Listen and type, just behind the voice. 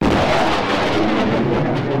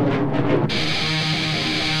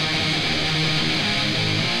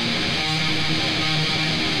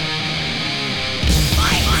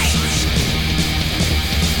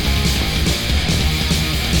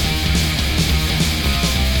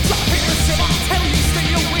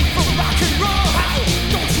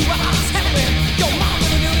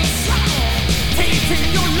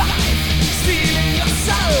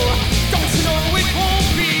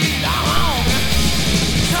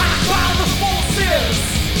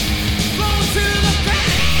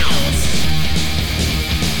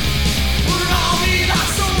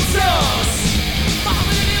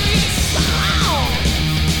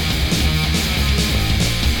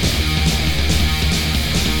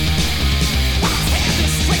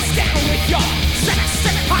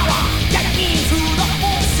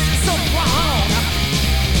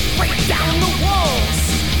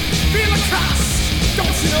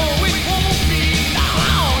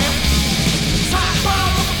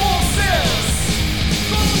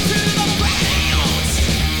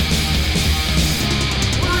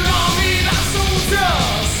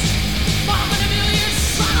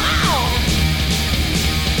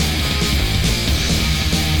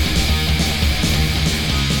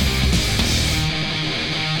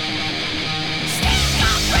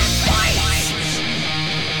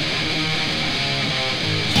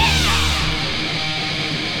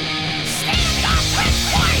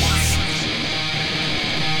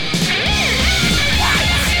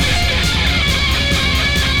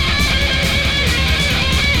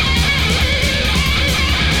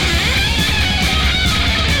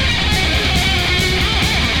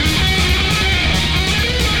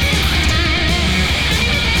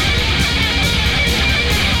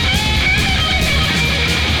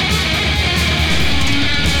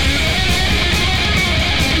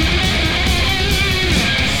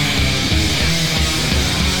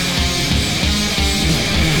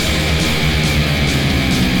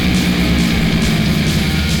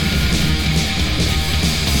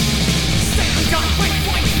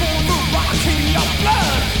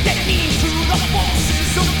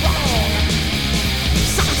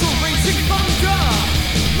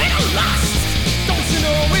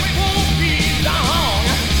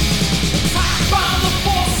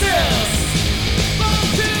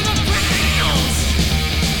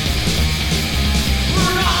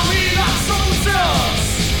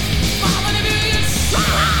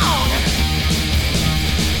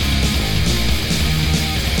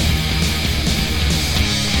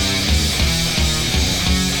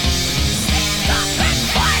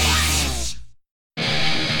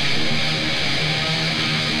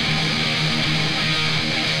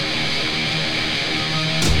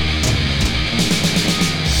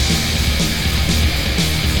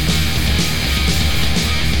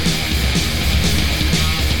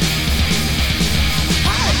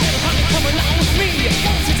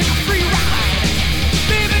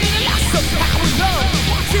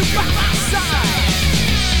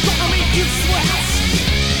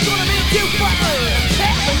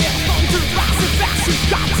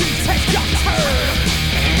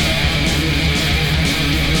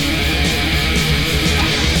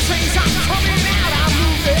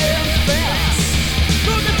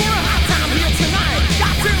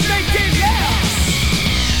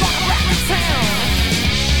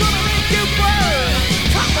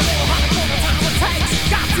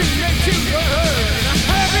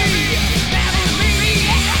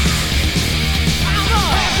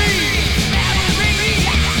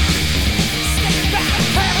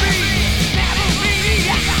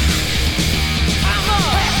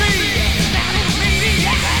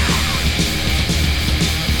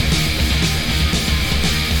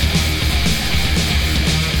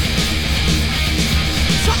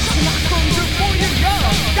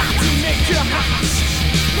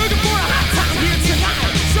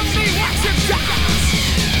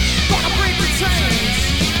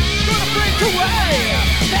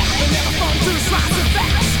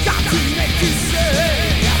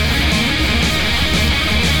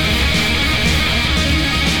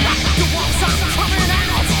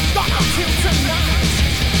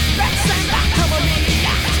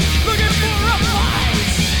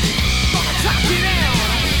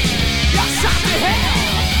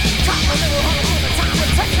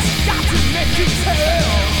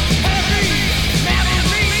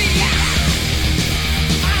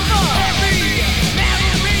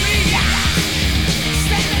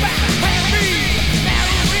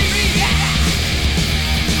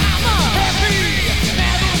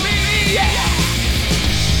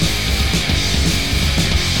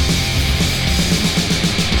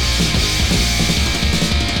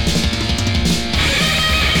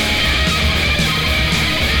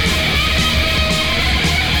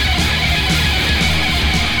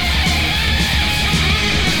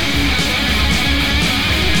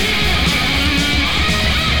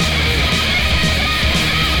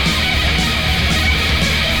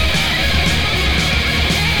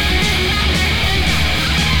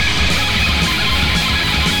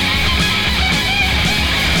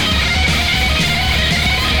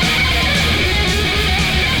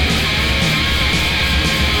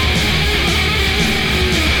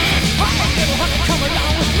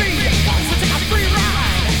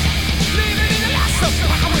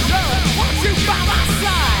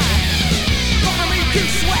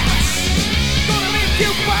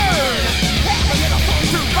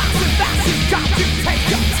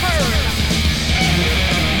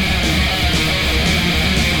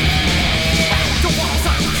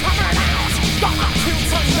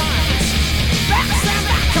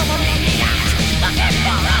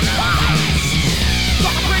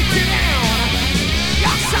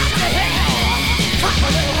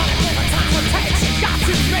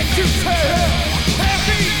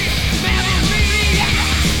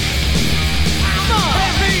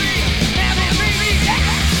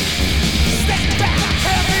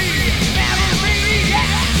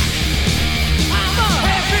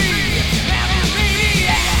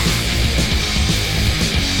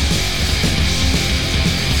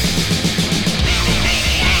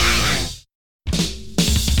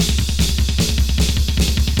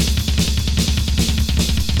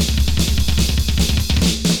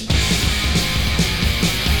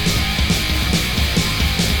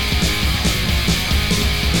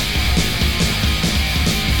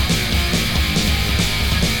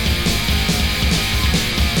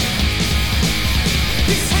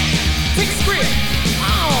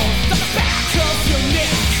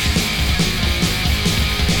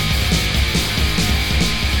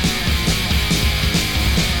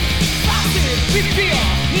with fear,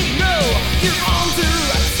 you know you're under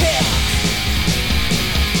attack.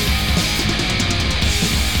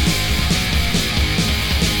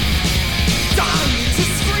 Dying to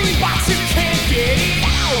scream but you can't get it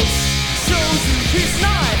out. Shows you it's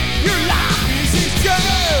not, your life is a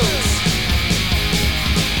joke.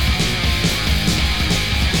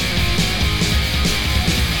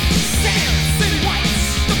 Sands and whites,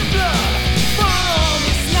 the blood from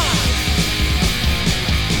its knife.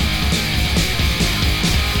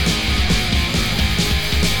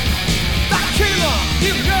 That killer,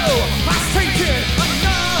 you know, has taken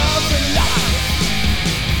another life.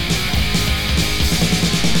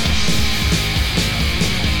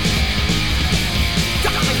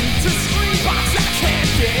 Dying to scream but I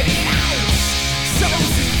can't get it out. So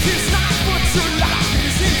deep is not what your life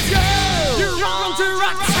is in jail. You're under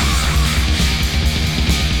attack.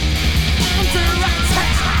 Under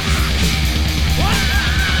attack.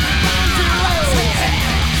 Under attack.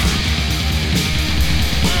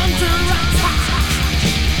 Under attack.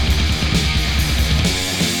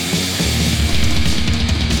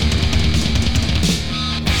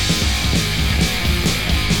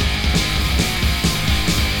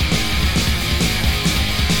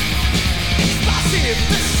 Explosive,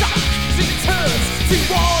 the shock as it turns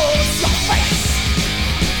towards your face.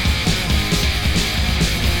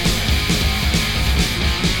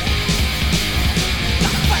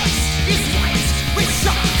 The face is laced with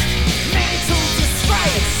shock, mental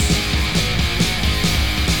disgrace.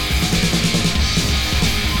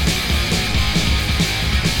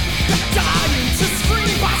 You're dying to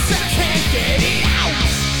scream but you can't get it out.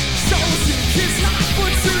 Shows you it's not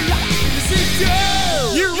what your life is in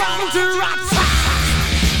jail. You're under attack.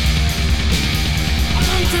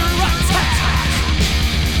 Under attack.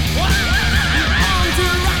 You're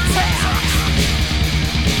under attack.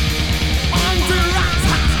 Under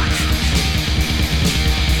attack.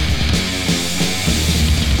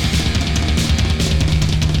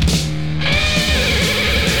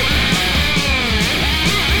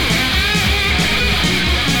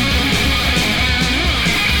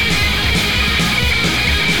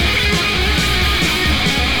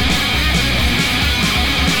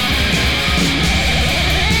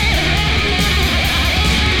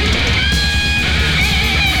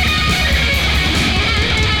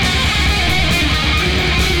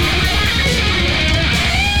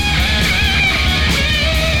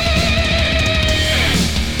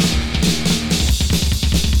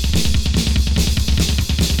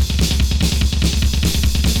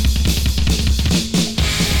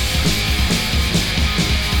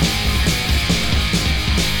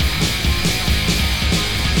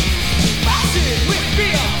 Buzzing with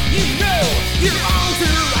fear, you know you're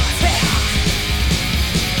under attack.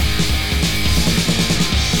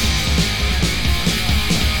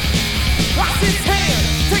 Cross his hand,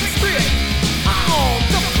 takes grip on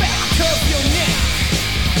the back of your neck.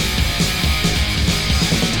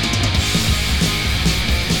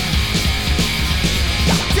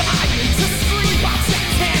 You're dying to scream but you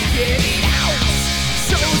can't get it out.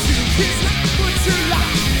 Shows you it's not what your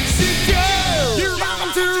life is to do. You're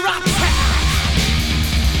under attack.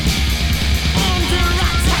 Under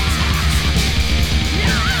attack.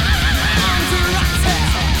 Under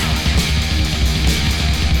attack.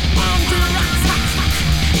 Under attack.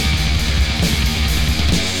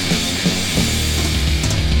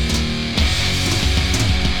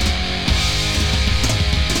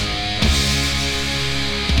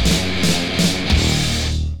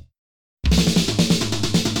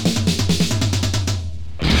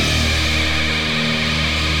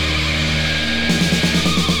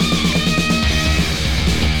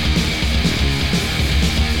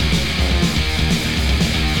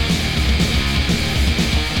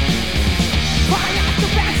 Crying out the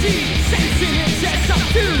banshee, sensing it just up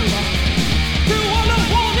to. Who wanna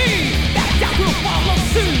warning that death will follow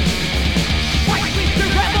soon? Fight with the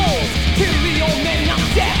rebels, kill the old men of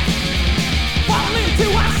death. Fall into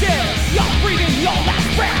ashes, you're breathing your last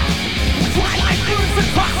breath. Twilight moves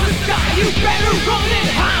across the sky, you better run and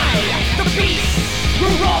hide. The beast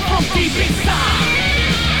will roar from deep inside.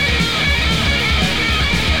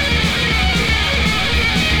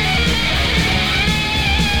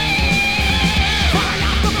 Cry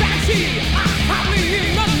out the banshee, howling in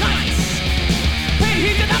the night. Pay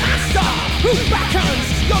heed to the master who beckons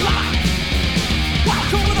your life.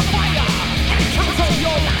 Walk over the fire and count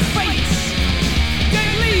your last fate.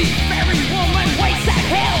 Deadly fairy woman waits at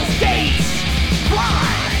hell's gates. Fly,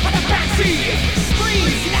 but the banshee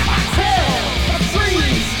screams never tell. The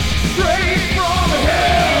trees straight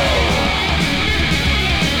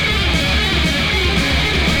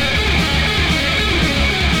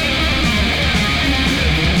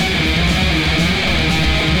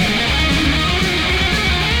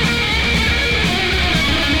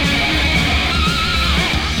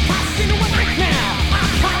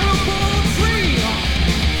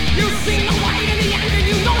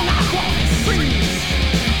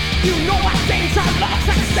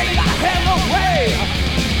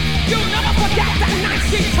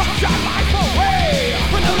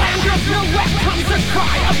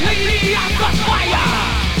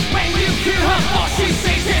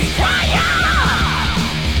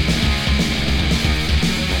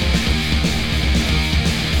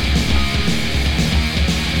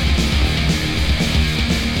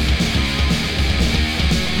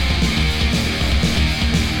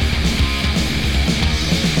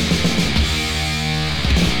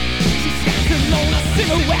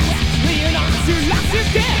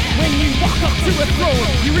to a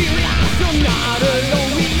throne. You realize you're not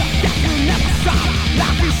alone. We got that will never stop.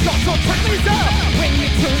 Life is short, so time is up. When you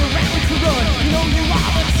turn around to run, you know you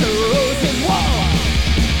are the chosen one.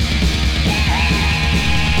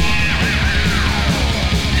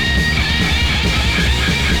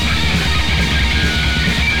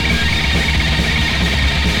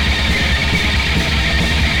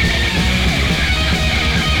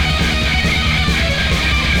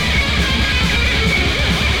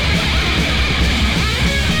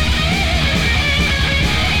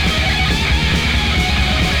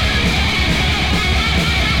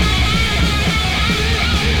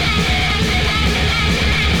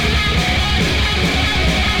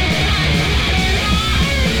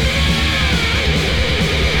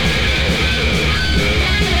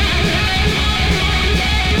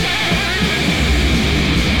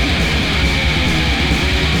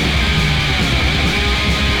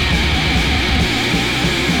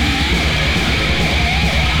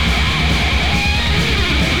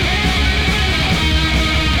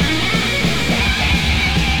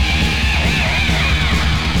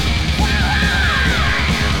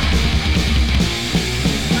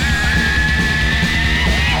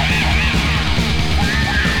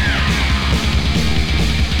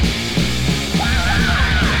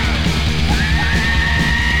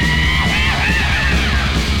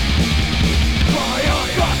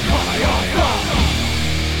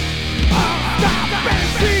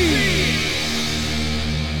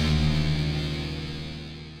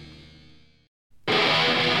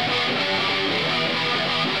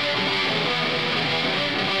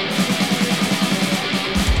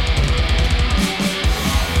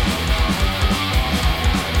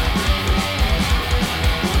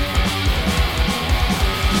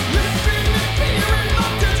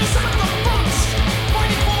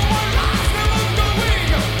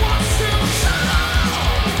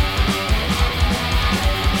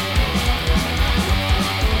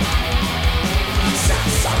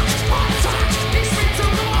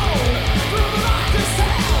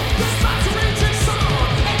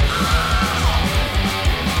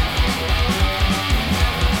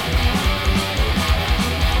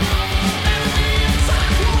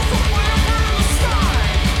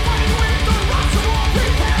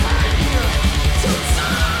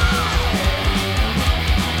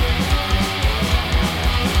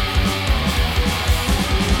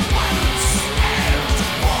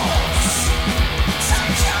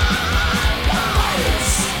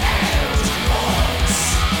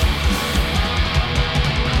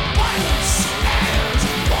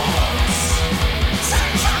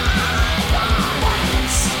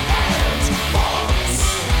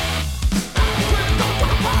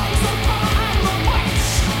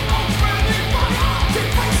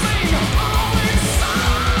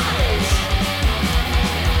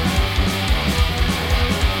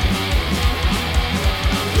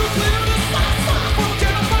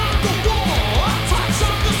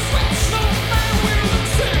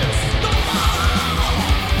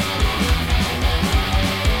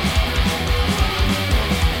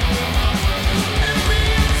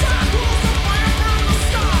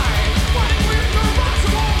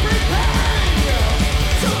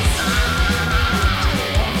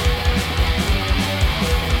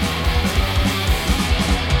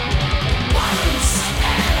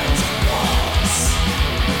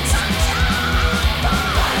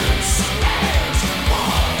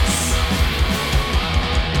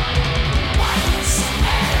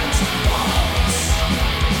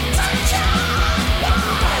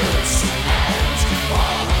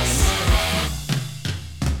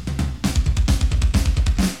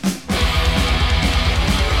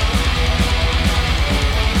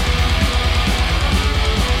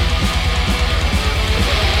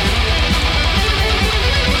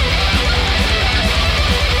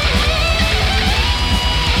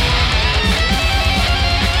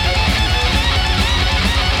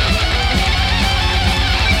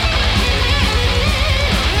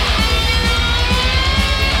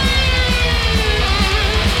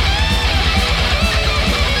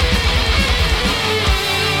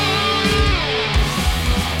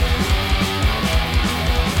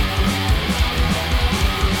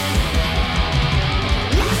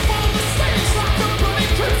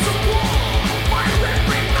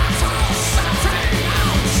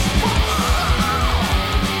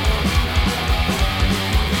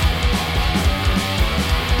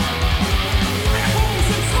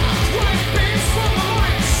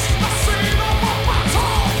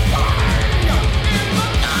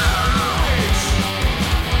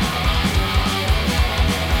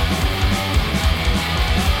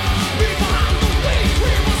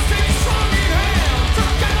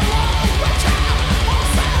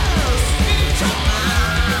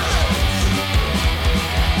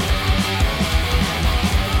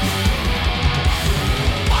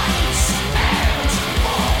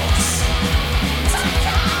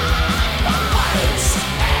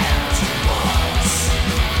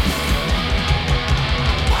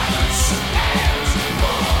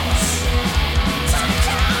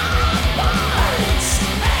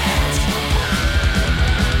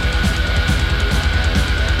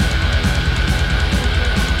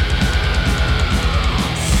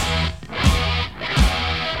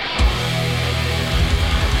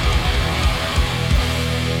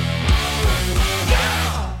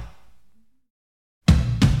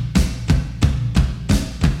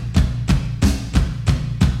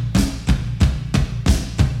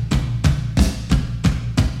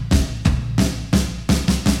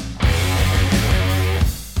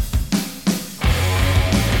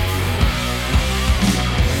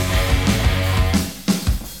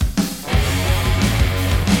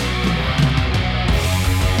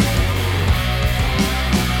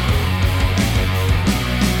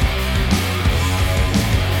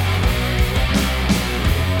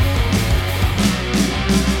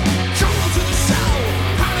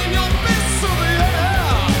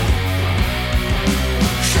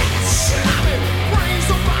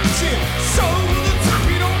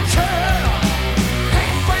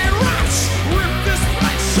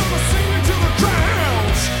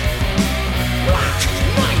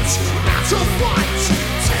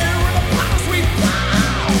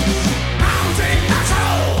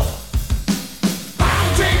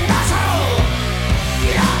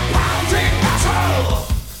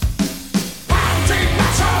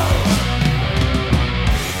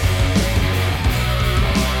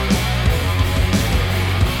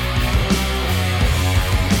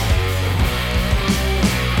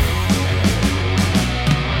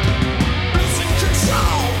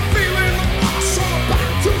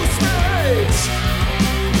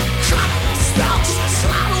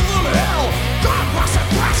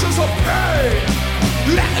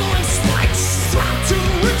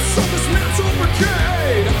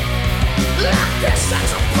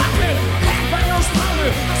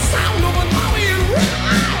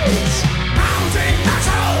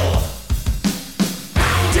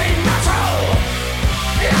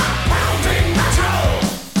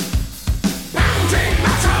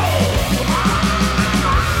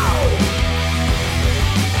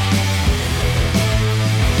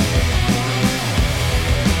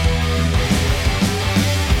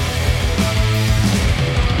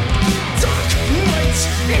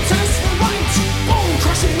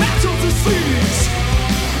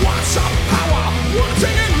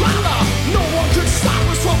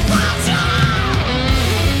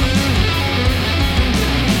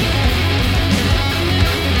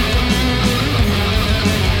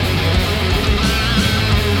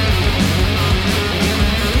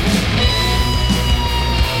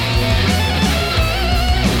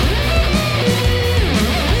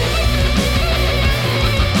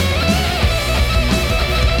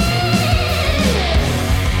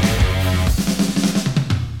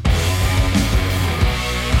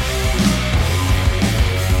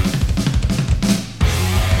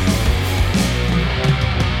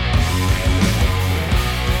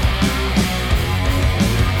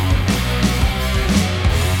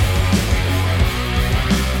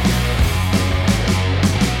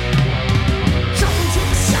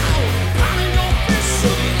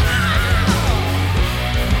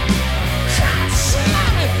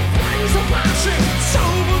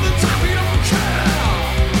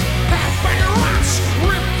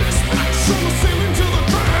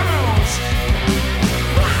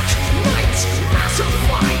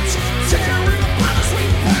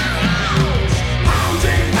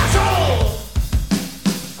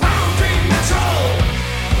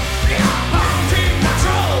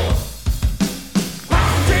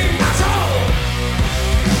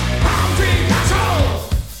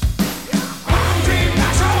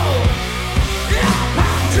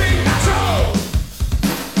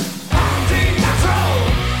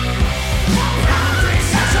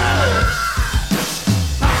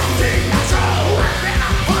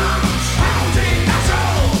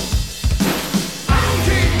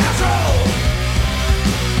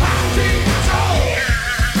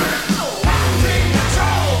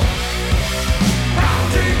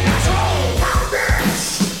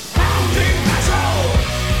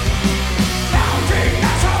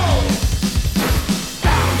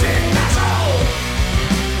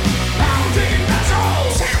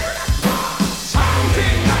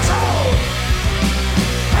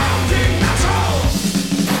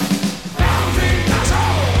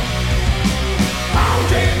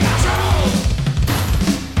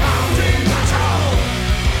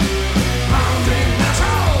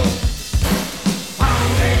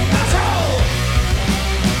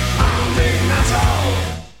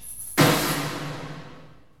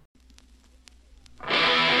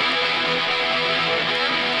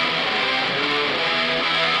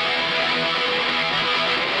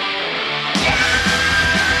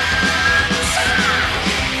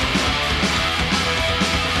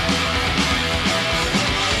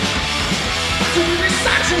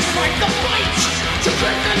 Saxons fight the fight to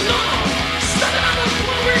break the law. Standing out of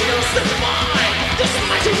warriors that fight this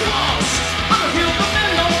mighty force. Unheal the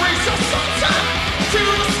men, no race of sultan to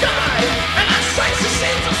the sky. And I strike the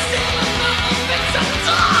shades of steel and the victim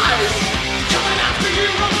dies. Coming after you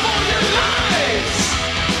run for your lives.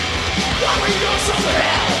 Warriors of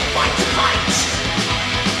hell, fight to fight.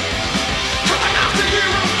 Coming after you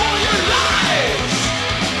run for your lives.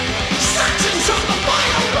 Saxons of the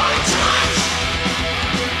fire right hand.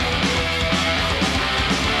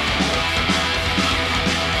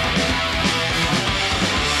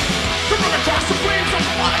 To run across the flames of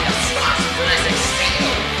fire, stars blazing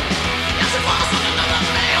steel. As it falls on another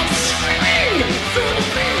man, screaming through the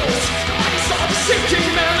fields. The mighty saw the sinking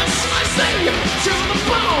man and slicing to the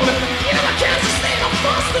bone. You never can sustain a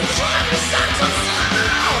force that drive the Saxons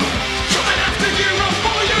down. Coming after you, run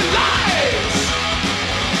for your lives.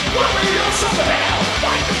 Warriors of hell,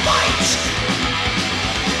 fight the fight.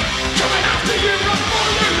 Coming after you, run for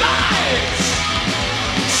your lives.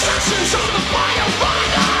 Saxons on the fire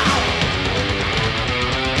right now.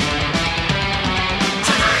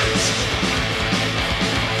 Tonight.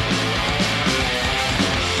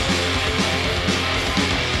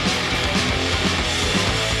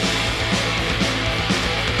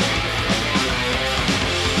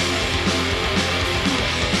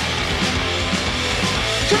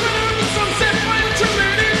 Coming out the sunset, fighting to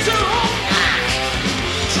ready to hold back.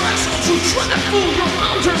 Trestle to trample, you're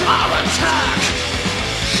under our attack.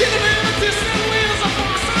 Hidden in the distant wheels of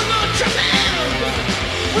force under command.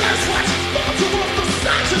 Where's what? Fall to what the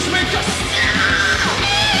Saxons make us stand.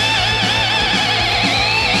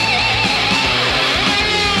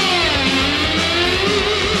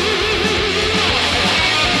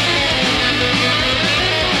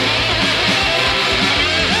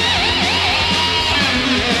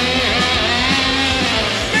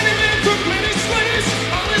 Many men took many slaves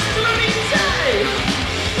on this bloody day.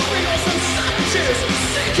 Warriors and savages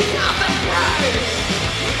seeking out their prey.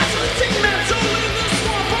 As the team men in the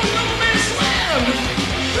swamp on no man's land.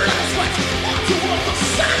 Blood, sweat,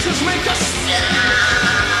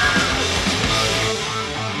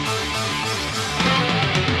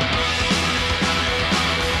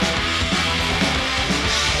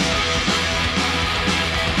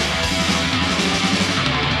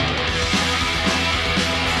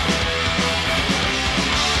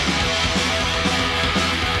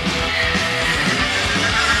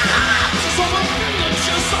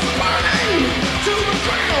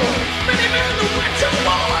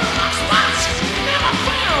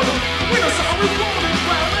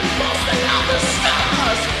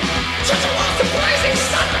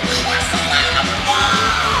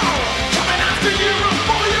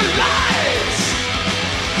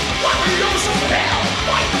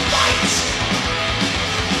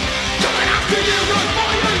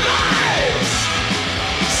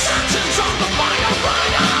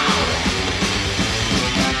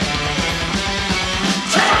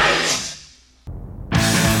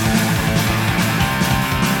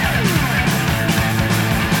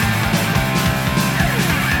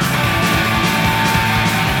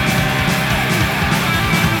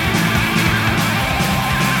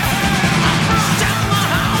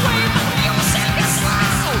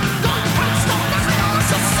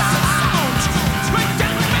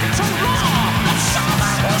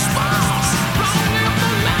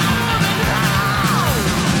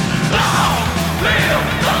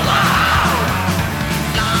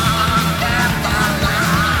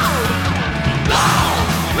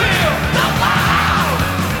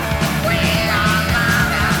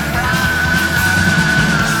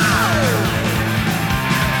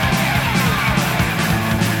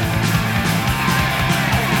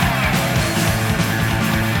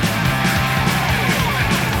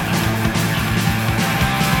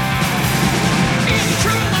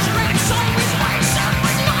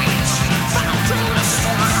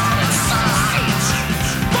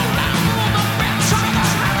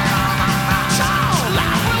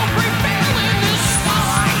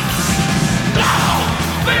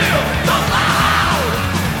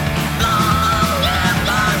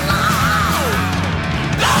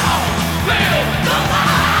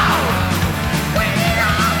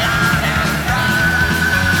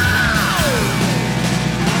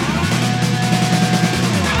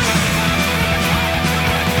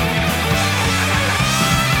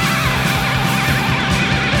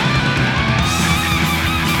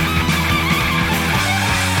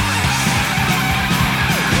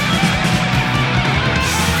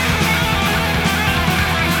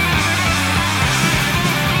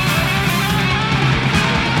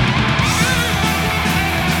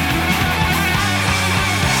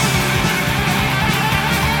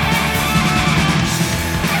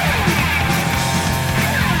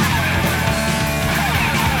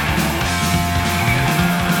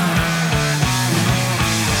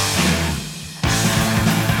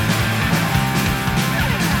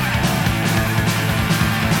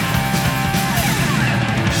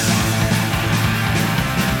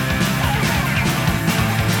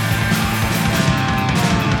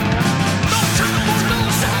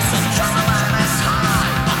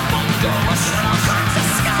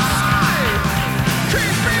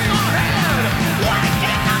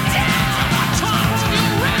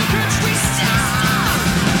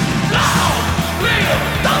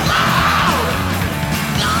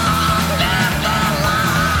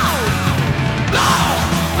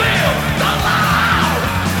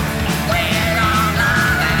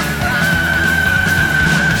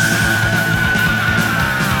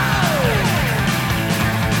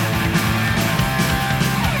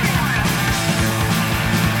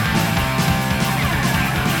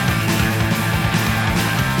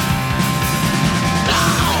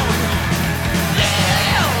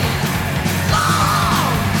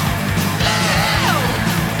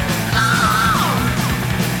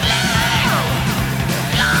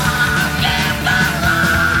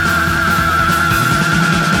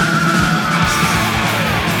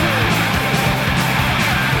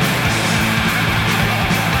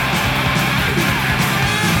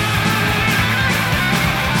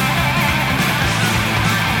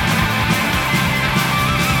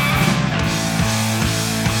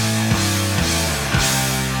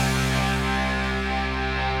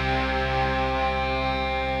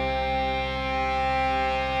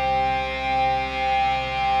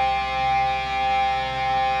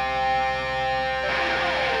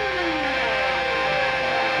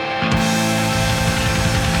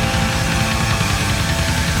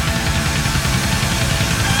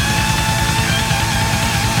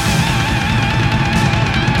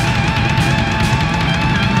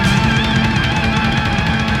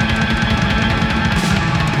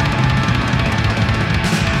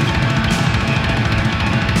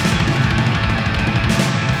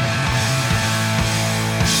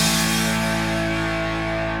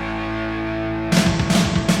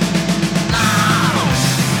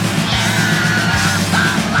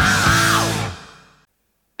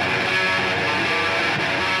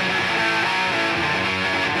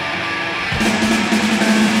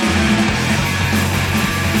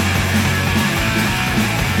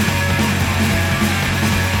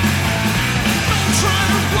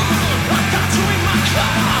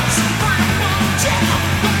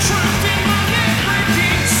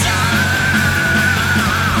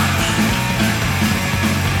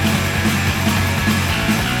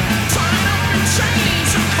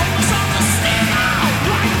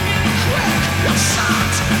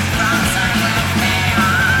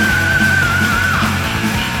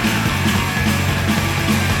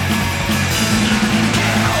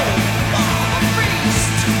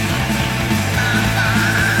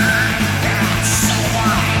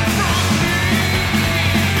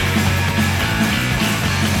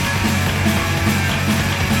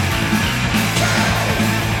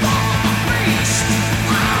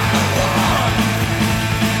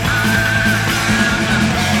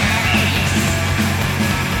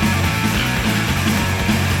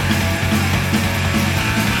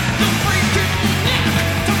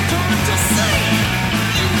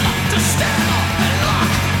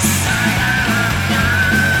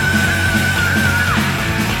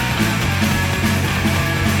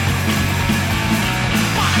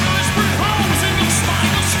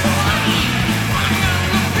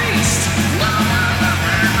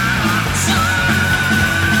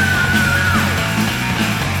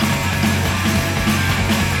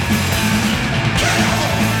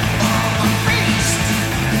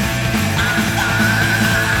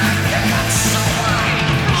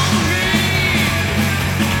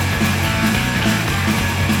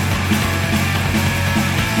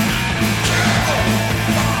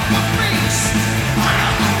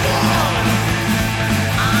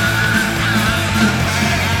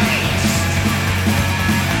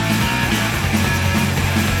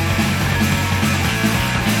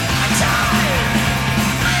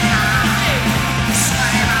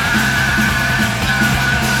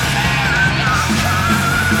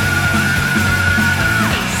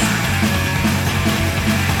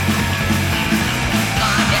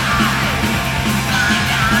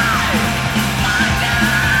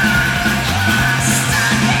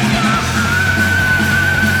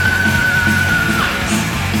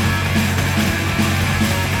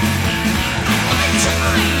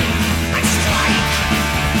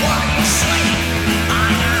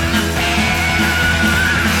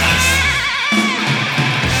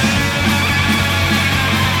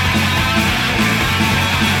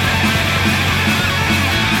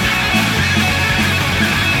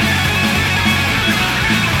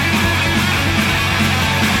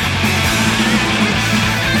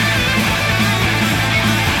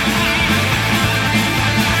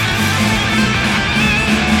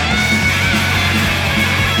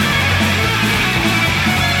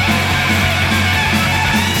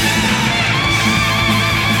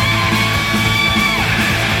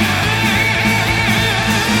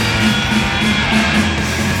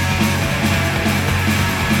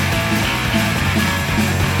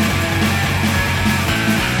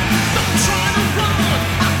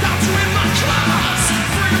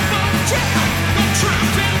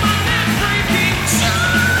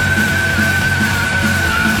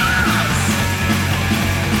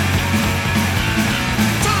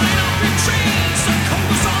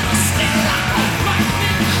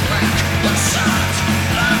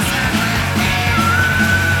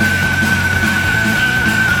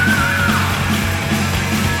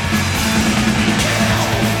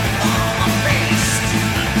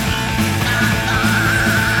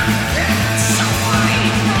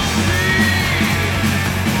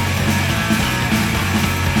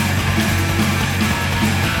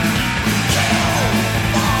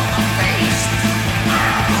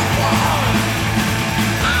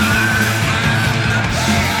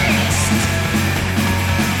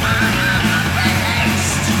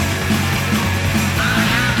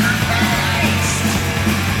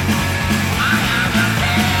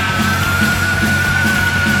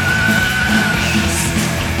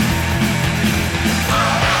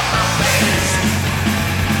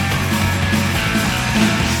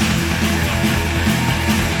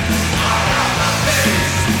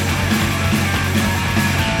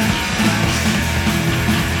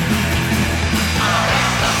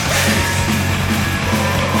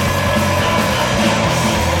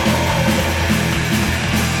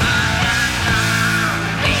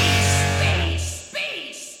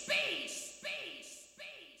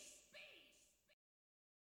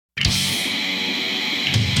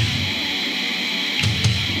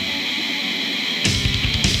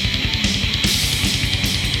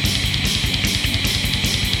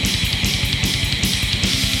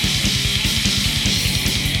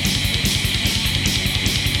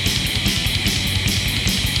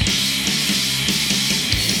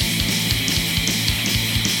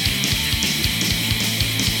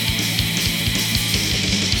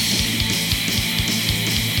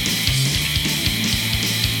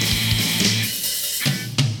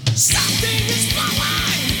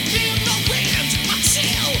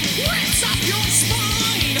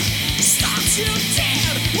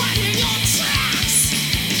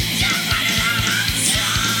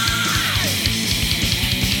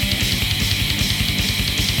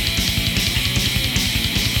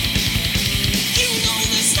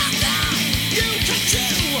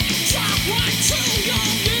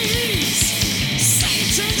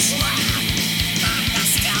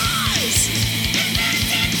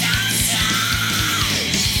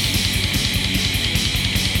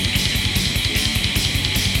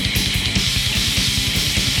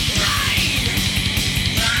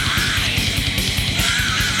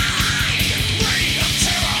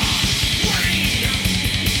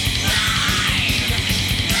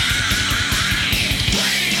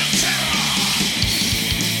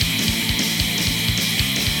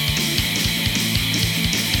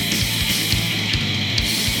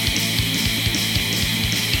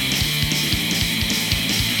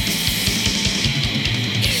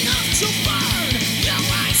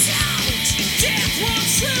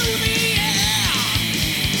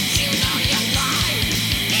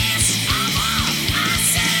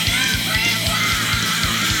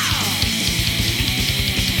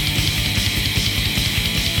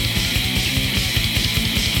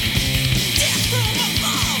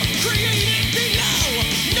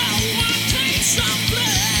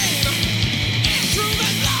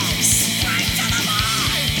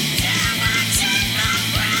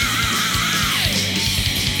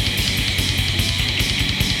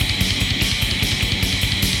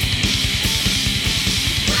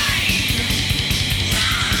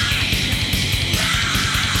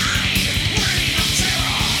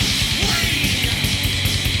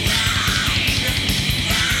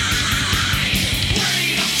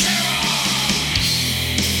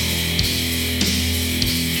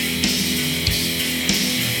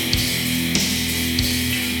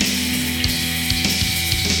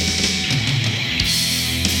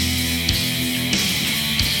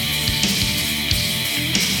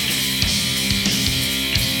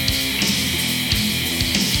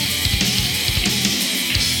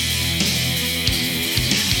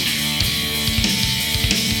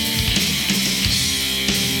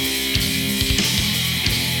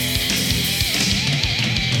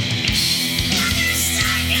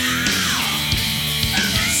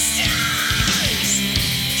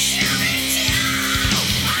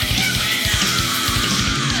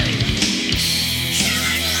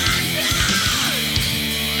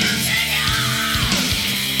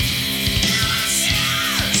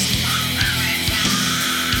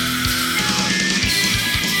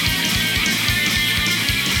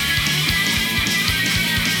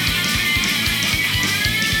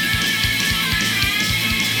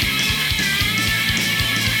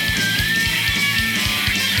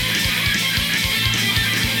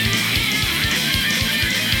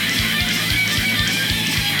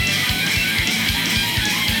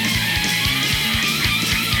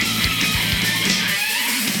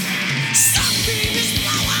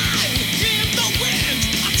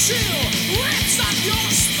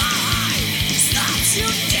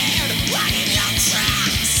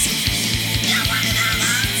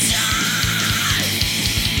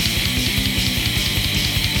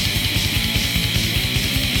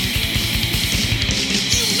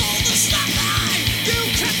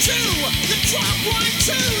 1,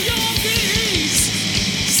 2.